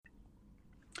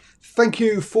Thank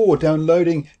you for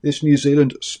downloading this New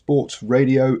Zealand Sports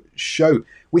Radio show.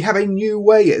 We have a new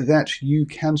way that you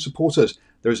can support us.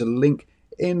 There is a link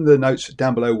in the notes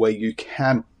down below where you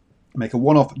can make a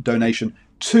one-off donation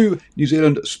to New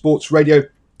Zealand Sports Radio.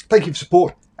 Thank you for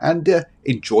support and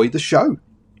enjoy the show.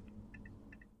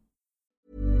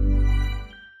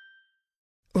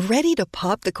 Ready to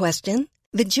pop the question?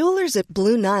 The jewelers at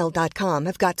BlueNile.com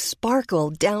have got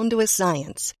sparkle down to a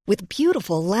science with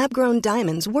beautiful lab-grown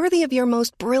diamonds worthy of your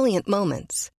most brilliant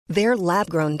moments. Their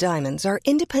lab-grown diamonds are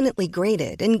independently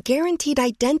graded and guaranteed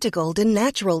identical to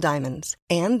natural diamonds,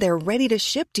 and they're ready to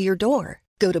ship to your door.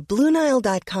 Go to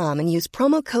BlueNile.com and use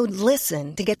promo code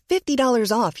LISTEN to get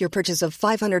 $50 off your purchase of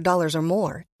 $500 or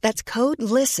more. That's code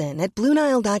LISTEN at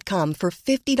BlueNile.com for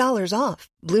 $50 off.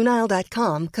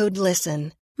 BlueNile.com, code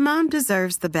LISTEN. Mom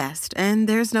deserves the best, and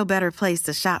there's no better place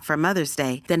to shop for Mother's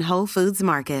Day than Whole Foods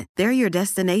Market. They're your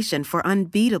destination for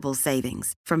unbeatable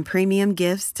savings, from premium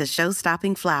gifts to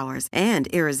show-stopping flowers and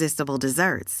irresistible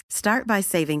desserts. Start by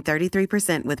saving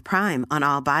 33% with Prime on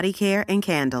all body care and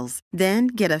candles. Then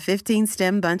get a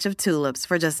 15-stem bunch of tulips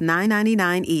for just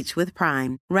 $9.99 each with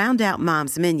Prime. Round out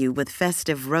Mom's menu with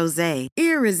festive rosé,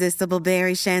 irresistible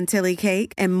berry chantilly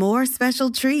cake, and more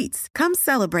special treats. Come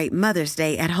celebrate Mother's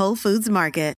Day at Whole Foods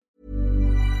Market.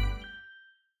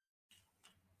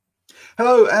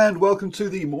 Hello and welcome to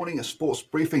the morning sports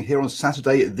briefing here on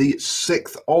Saturday, the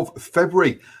 6th of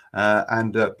February.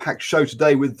 And packed show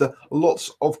today with lots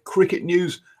of cricket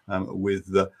news, with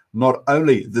not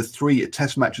only the 3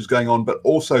 test matches going on, but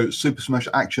also Super Smash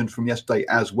action from yesterday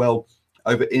as well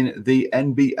over in the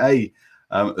NBA.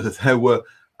 There were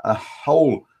a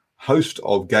whole host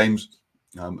of games,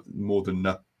 more than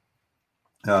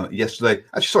yesterday.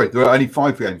 Actually, sorry, there were only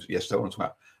 5 games yesterday. I want to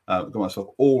talk about. Got myself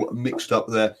all mixed up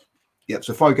there. Yep,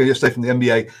 so 5 games yesterday from the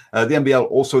NBA. The NBL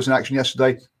also was in action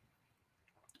yesterday.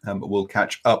 We'll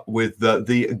catch up with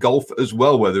the golf as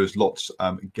well, where there's lots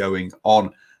going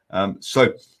on.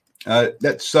 So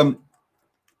let's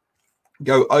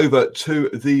go over to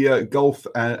the golf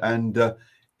and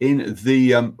in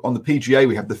the on the PGA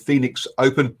we have the Phoenix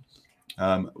Open,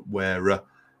 where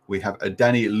we have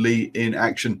Danny Lee in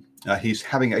action. He's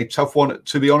having a tough one,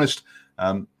 to be honest.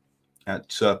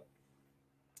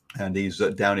 And he's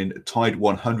down in tied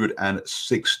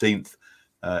 116th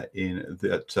in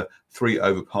that 3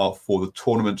 over par for the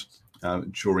tournament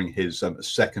during his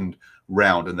second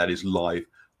round, and that is live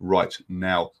right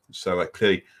now. So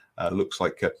clearly looks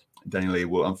like Daniel Lee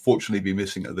will unfortunately be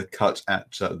missing the cut at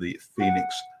the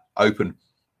Phoenix Open.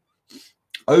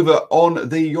 Over on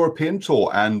the European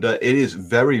Tour, and it is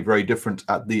very, very different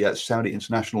at the Saudi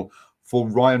International for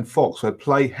Ryan Fox, where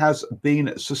play has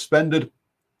been suspended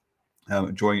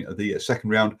during the second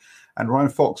round, and Ryan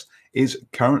Fox is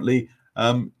currently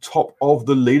top of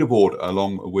the leaderboard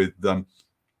along with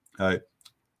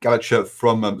Gallagher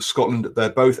from Scotland.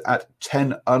 They're both at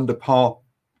 10 under par.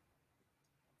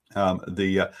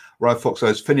 Ryan Fox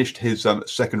has finished his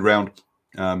second round.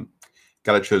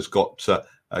 Gallagher's got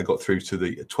through to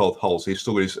the 12th hole, so he's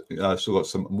still got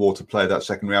some more to play that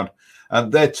second round.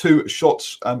 They're 2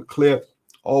 shots clear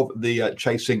of the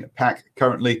chasing pack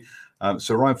currently.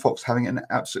 So Ryan Fox having an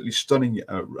absolutely stunning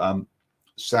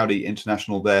Saudi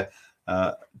International there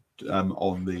on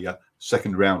the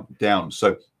second round down.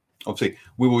 So obviously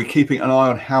we will be keeping an eye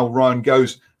on how Ryan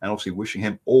goes, and obviously wishing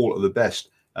him all of the best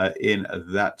in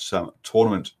that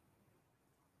tournament.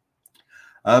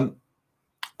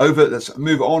 Let's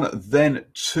move on then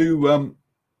to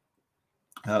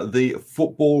the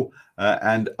football,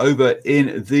 and over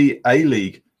in the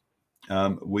A-League,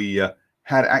 we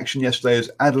had action yesterday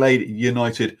as Adelaide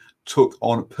United took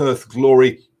on Perth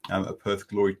Glory. Perth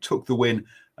Glory took the win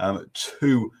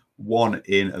 2-1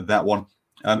 in that one.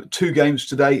 2 games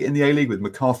today in the A-League, with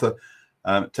Macarthur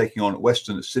taking on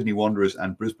Western Sydney Wanderers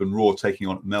and Brisbane Roar taking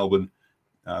on Melbourne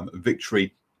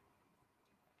Victory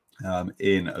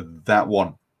in that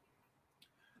one.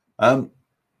 By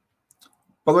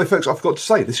the way, folks, I forgot to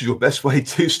say, this is your best way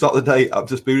to start the day up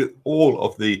to speed with all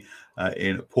of the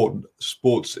important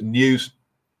sports news.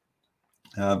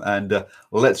 And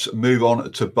let's move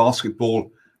on to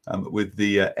basketball with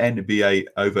the NBA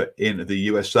over in the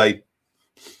USA.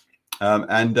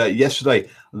 And yesterday,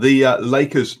 the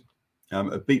Lakers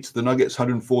beat the Nuggets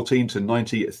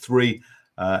 114-93,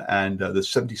 and the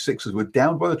 76ers were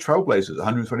down by the Trailblazers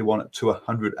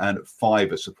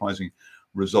 121-105. A surprising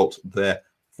result there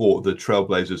for the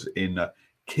Trailblazers in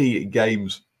key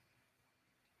games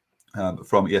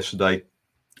from yesterday.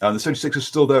 The 76ers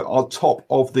still, though, are top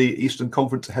of the Eastern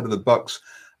Conference ahead of the Bucks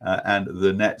and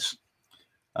the Nets.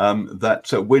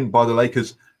 That win by the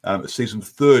Lakers sees them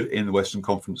third in the Western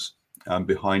Conference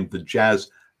behind the Jazz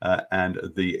and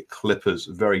the Clippers.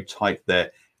 Very tight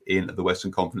there in the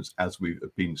Western Conference, as we've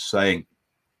been saying.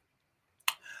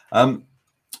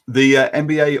 The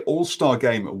NBA All-Star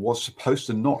Game was supposed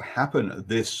to not happen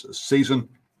this season,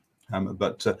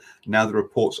 but now the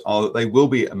reports are that they will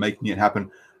be making it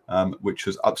happen, which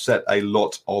has upset a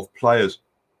lot of players.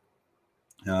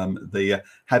 They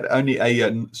had only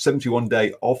a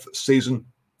 71-day off season,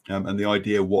 and the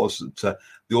idea was that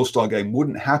the All-Star Game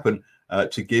wouldn't happen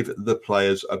to give the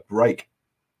players a break.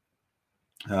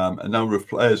 A number of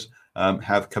players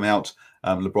have come out.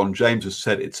 LeBron James has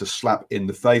said it's a slap in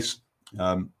the face.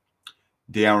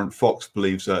 De'Aaron Fox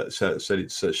believes said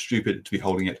it's stupid to be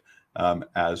holding it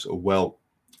as well.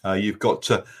 You've got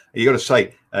to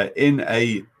say in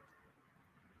a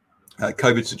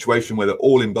COVID situation where they're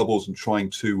all in bubbles and trying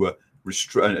to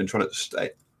restrain and trying to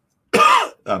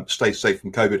stay safe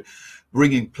from COVID,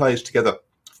 bringing players together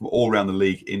from all around the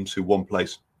league into one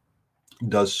place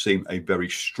does seem a very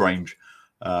strange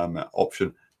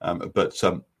option. But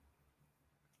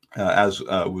as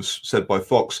was said by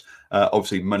Fox,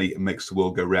 obviously money makes the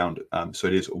world go round. So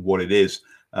it is what it is.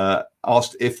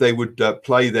 Asked if they would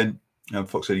play, then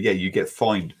Fox said, yeah, you get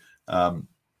fined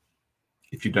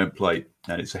if you don't play,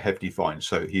 and it's a hefty fine.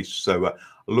 So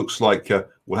looks like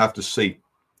we'll have to see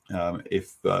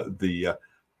if the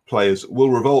players will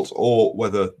revolt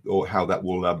or how that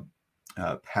will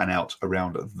pan out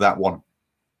around that one.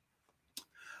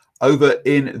 Over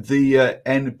in the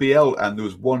NBL, and there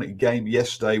was one game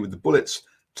yesterday with the Bullets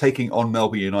taking on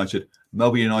Melbourne United.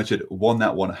 Melbourne United won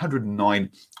that one 109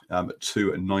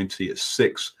 to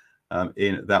 96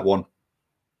 in that one.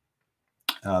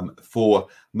 For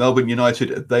Melbourne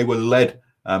United, they were led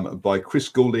by Chris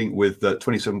Goulding with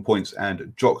 27 points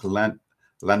and Jock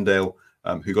Landale,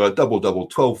 who got a double-double,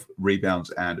 12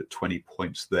 rebounds and 20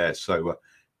 points there. So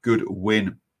good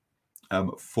win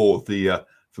for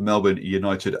Melbourne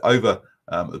United over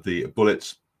the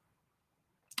Bullets.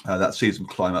 That season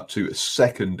climb up to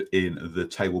second in the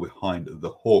table behind the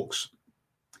Hawks.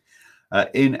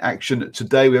 In action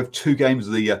today, we have two games.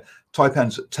 The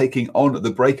Taipans taking on the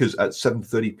Breakers at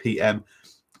 7:30 p.m.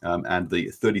 And the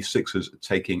 36ers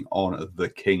taking on the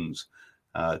Kings.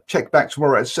 Check back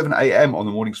tomorrow at 7 a.m. on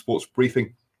the Morning Sports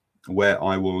Briefing, where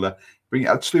I will bring it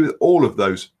up to do with all of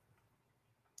those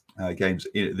games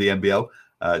in the NBL.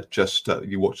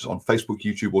 You watch us on Facebook,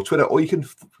 YouTube, or Twitter, or you can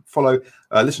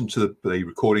listen to the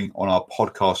recording on our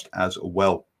podcast as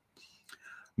well.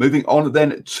 Moving on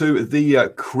then to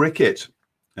the cricket,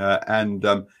 and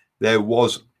there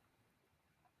was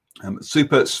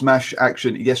super smash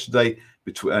action yesterday.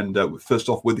 First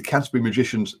off, with the Canterbury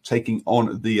Magicians taking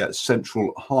on the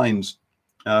Central Hinds.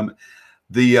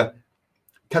 The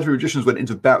Canterbury Magicians went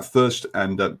into bat first,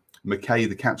 and McKay,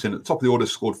 the captain, at the top of the order,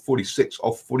 scored 46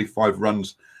 off 45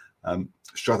 runs.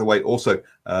 Strathwaite also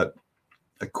a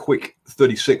quick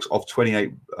 36 off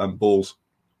 28 balls.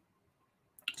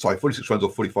 Sorry, 46 runs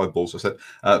off 45 balls, I said.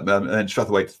 And then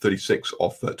Strathwaite 36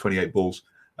 off 28 balls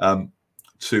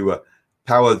to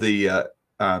power the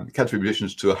Canterbury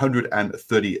Magicians to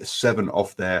 137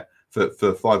 off there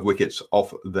for 5 wickets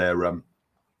off their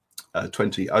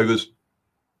 20 overs.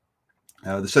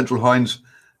 The Central Hinds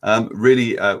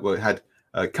really had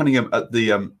Cunningham at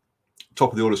the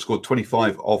top of the order, scored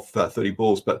 25 off 30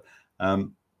 balls, but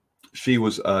she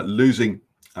was losing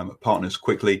partners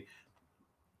quickly.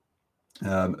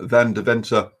 Van de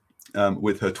Venter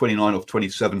with her 29 off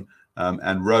 27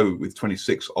 and Rowe with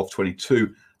 26 off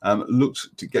 22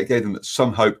 looked to gave them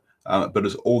some hope, but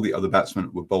as all the other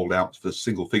batsmen were bowled out for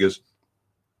single figures,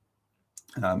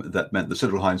 that meant the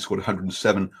Central Hinds scored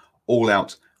 107 all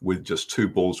out with just 2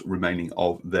 balls remaining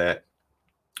of their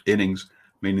innings,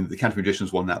 meaning the Canterbury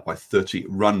Magicians won that by 30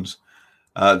 runs.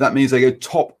 That means they go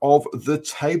top of the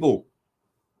table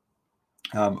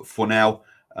for now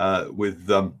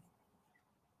with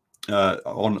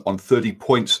on 30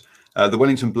 points. The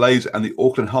Wellington Blaze and the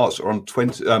Auckland Hearts are on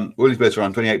 20. Wellington Blaze are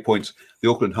on 28 points. The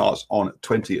Auckland Hearts on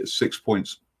 26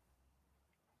 points,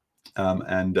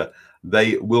 and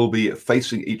they will be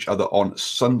facing each other on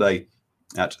Sunday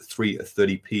at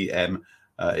 3:30 p.m.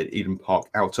 At Eden Park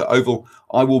Outer Oval.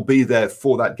 I will be there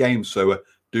for that game, so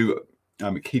do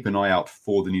keep an eye out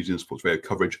for the New Zealand Sports Radio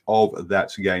coverage of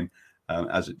that game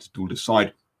as it will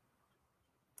decide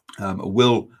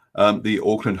will the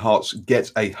Auckland Hearts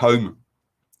get a home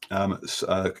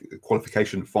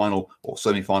qualification final or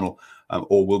semi-final,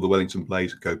 or will the Wellington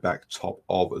Blaze go back top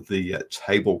of the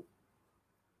table?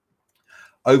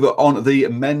 Over on the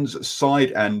men's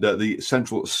side, and the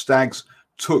Central Stags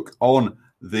took on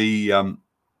the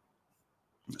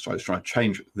sorry, I was trying to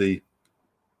change the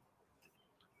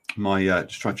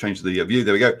Just trying to change the view.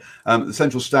 There we go. The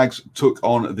Central Stags took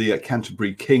on the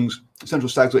Canterbury Kings. The Central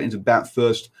Stags went into bat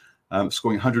first,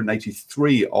 scoring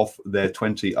 183 off their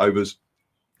 20 overs.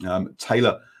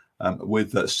 Taylor,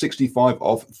 with 65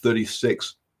 off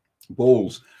 36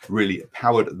 balls, really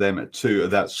powered them to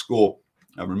that score,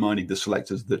 reminding the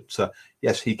selectors that,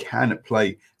 yes, he can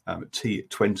play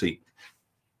T20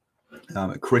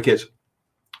 cricket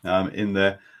in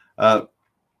there.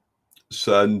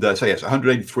 So yes,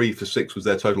 183 for 6 was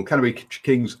their total. Canterbury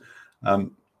Kings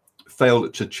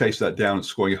failed to chase that down,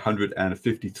 scoring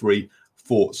 153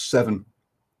 for 7.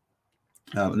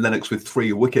 Lennox with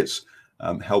 3 wickets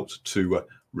helped to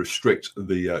restrict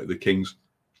the Kings,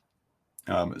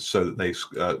 so that they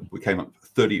came up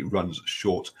 30 runs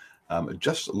short.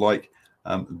 Just like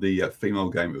the female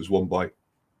game, it was won by,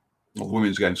 or the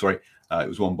women's game, sorry, it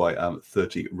was won by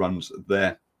 30 runs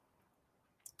there.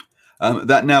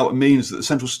 That now means that the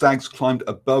Central Stags climbed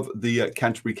above the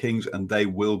Canterbury Kings, and they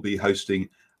will be hosting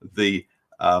the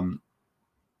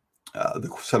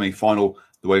semi-final.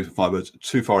 The Waving Firebirds,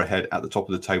 too far ahead at the top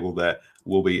of the table there,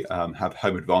 will be have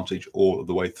home advantage all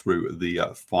the way through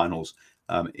the finals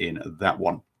in that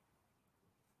one.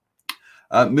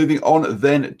 Moving on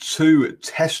then to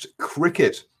Test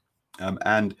cricket,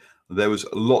 and there was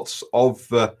lots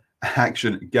of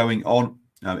action going on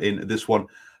in this one.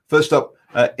 First up,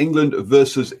 England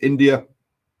versus India.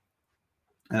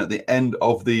 And at the end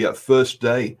of the first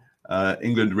day,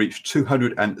 England reached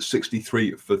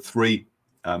 263 for 3.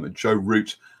 Joe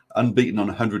Root unbeaten on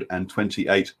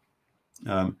 128.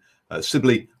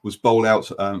 Sibley was bowled out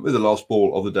with the last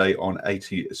ball of the day on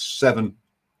 87.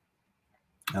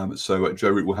 So Joe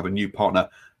Root will have a new partner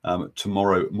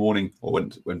tomorrow morning, or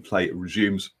when play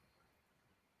resumes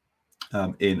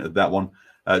in that one.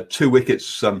 2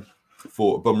 wickets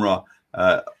for Bumrah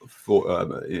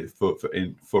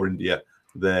for India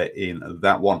there in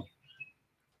that one.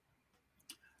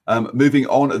 Moving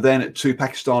on then to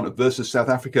Pakistan versus South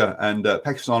Africa, and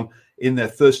Pakistan in their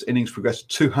first innings progressed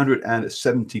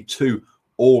 272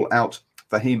 all out.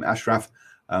 Fahim Ashraf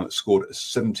scored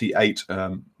 78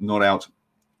 not out,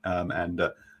 and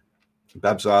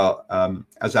Babzar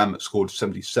Azam scored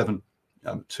 77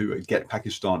 to get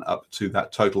Pakistan up to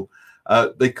that total.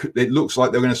 It looks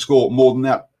like they're going to score more than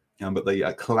that, but they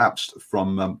collapsed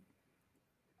from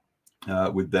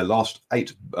with their last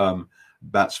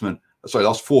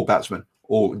 4 batsmen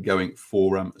all going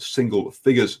for single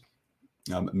figures,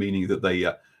 meaning that they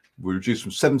were reduced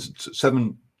from 7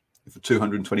 for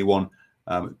 221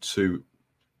 to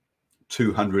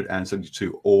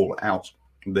 272 all out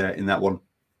there in that one.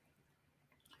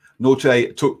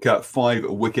 Nortje took 5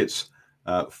 wickets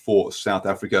for South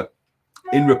Africa.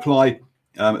 In reply,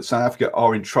 South Africa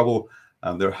are in trouble.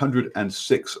 They're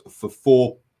 106 for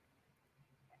 4,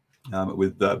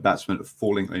 with batsmen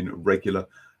falling in regular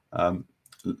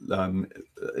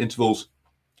intervals.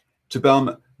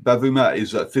 Tabam Bavuma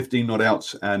is 15 not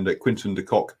outs, and Quinton de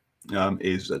Kock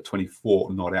is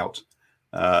 24 not out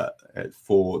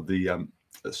for the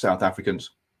South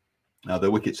Africans.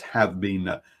 Their wickets have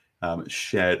been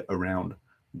shared around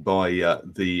by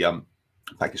the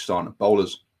Pakistan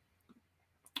bowlers.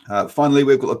 Finally,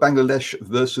 we've got Bangladesh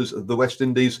versus the West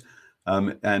Indies,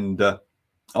 and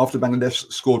after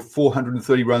Bangladesh scored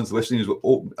 430 runs, the West Indies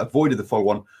avoided the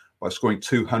follow-on by scoring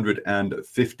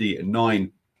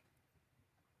 259.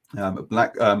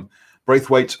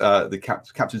 Braithwaite, the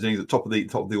captain's innings at top of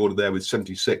the order there with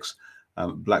 76.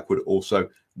 Blackwood also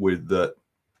with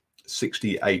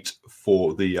 68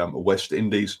 for the West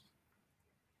Indies.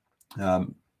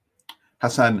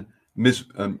 Hassan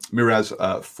Miraz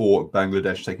for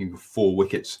Bangladesh, taking 4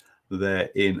 wickets there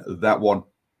in that one.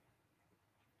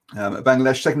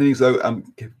 Bangladesh second innings, though,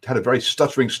 had a very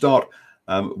stuttering start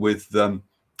with the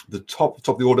top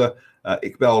of the order.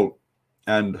 Iqbal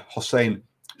and Hossein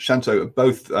Shanto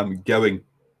both going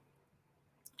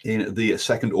in the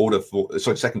second over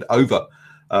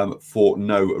for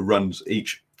no runs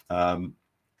each,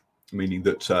 meaning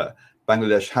that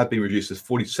Bangladesh had been reduced to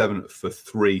 47 for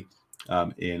 3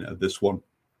 in this one.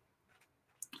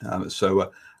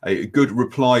 So a good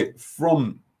reply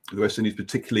from the West Indies,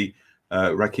 particularly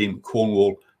Rakeem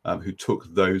Cornwall, who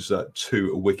took those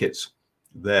 2 wickets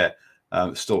there.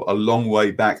 Still a long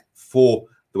way back for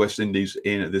the West Indies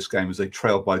in this game, as they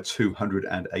trailed by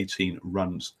 218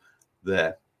 runs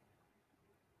there.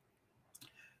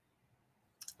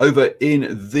 Over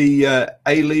in the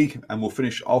A-League, and we'll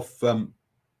finish off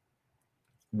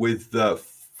with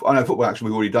football action.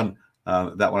 We've already done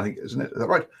that one, I think, isn't it? Is that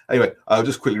right? Anyway,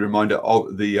 just quickly a reminder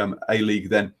of the A-League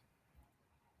then.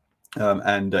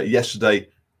 And yesterday,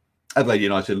 Adelaide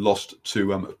United lost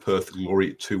to Perth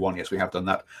Glory 2-1. Yes, we have done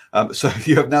that. So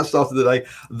you have now started the day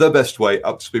the best way,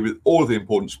 up to speed with all of the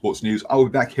important sports news. I will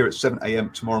be back here at 7 a.m.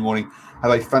 tomorrow morning.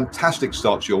 Have a fantastic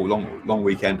start to your long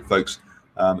weekend, folks.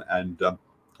 I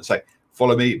say,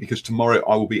 follow me, because tomorrow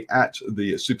I will be at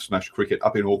the Super Smash Cricket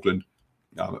up in Auckland,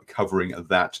 covering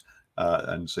that.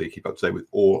 And so you keep up to date with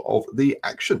all of the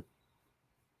action.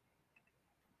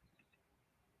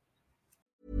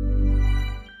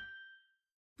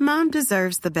 Mom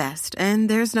deserves the best, and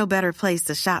there's no better place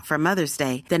to shop for Mother's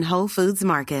Day than Whole Foods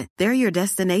Market. They're your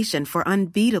destination for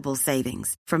unbeatable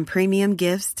savings, from premium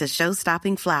gifts to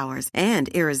show-stopping flowers and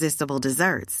irresistible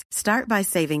desserts. Start by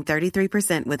saving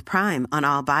 33% with Prime on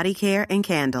all body care and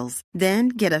candles. Then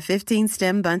get a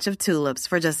 15-stem bunch of tulips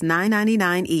for just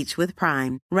 $9.99 each with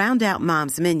Prime. Round out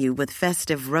Mom's menu with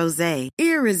festive rosé,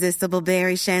 irresistible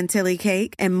berry chantilly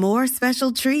cake, and more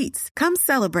special treats. Come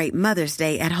celebrate Mother's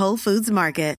Day at Whole Foods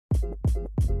Market.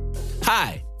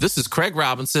 Hi, this is Craig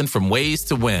Robinson from Ways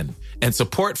to Win, and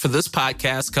support for this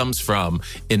podcast comes from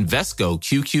Invesco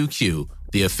QQQ,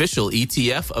 the official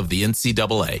ETF of the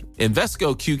NCAA.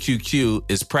 Invesco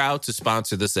QQQ is proud to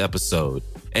sponsor this episode,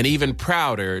 and even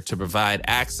prouder to provide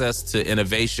access to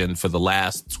innovation for the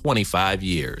last 25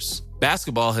 years.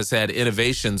 Basketball has had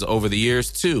innovations over the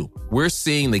years, too. We're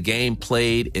seeing the game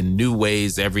played in new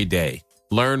ways every day.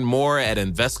 Learn more at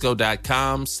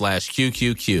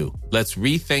Invesco.com/QQQ. Let's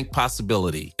rethink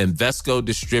possibility. Invesco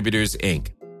Distributors,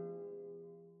 Inc.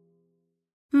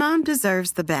 Mom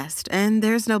deserves the best, and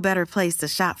there's no better place to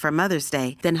shop for Mother's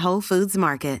Day than Whole Foods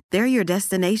Market. They're your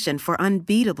destination for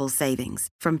unbeatable savings,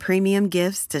 from premium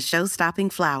gifts to show-stopping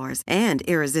flowers and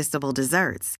irresistible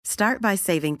desserts. Start by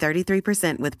saving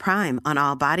 33% with Prime on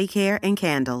all body care and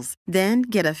candles. Then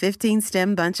get a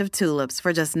 15-stem bunch of tulips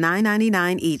for just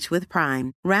 $9.99 each with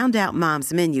Prime. Round out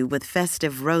Mom's menu with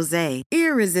festive rosé,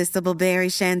 irresistible berry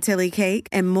chantilly cake,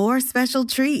 and more special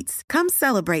treats. Come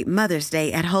celebrate Mother's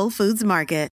Day at Whole Foods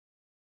Market.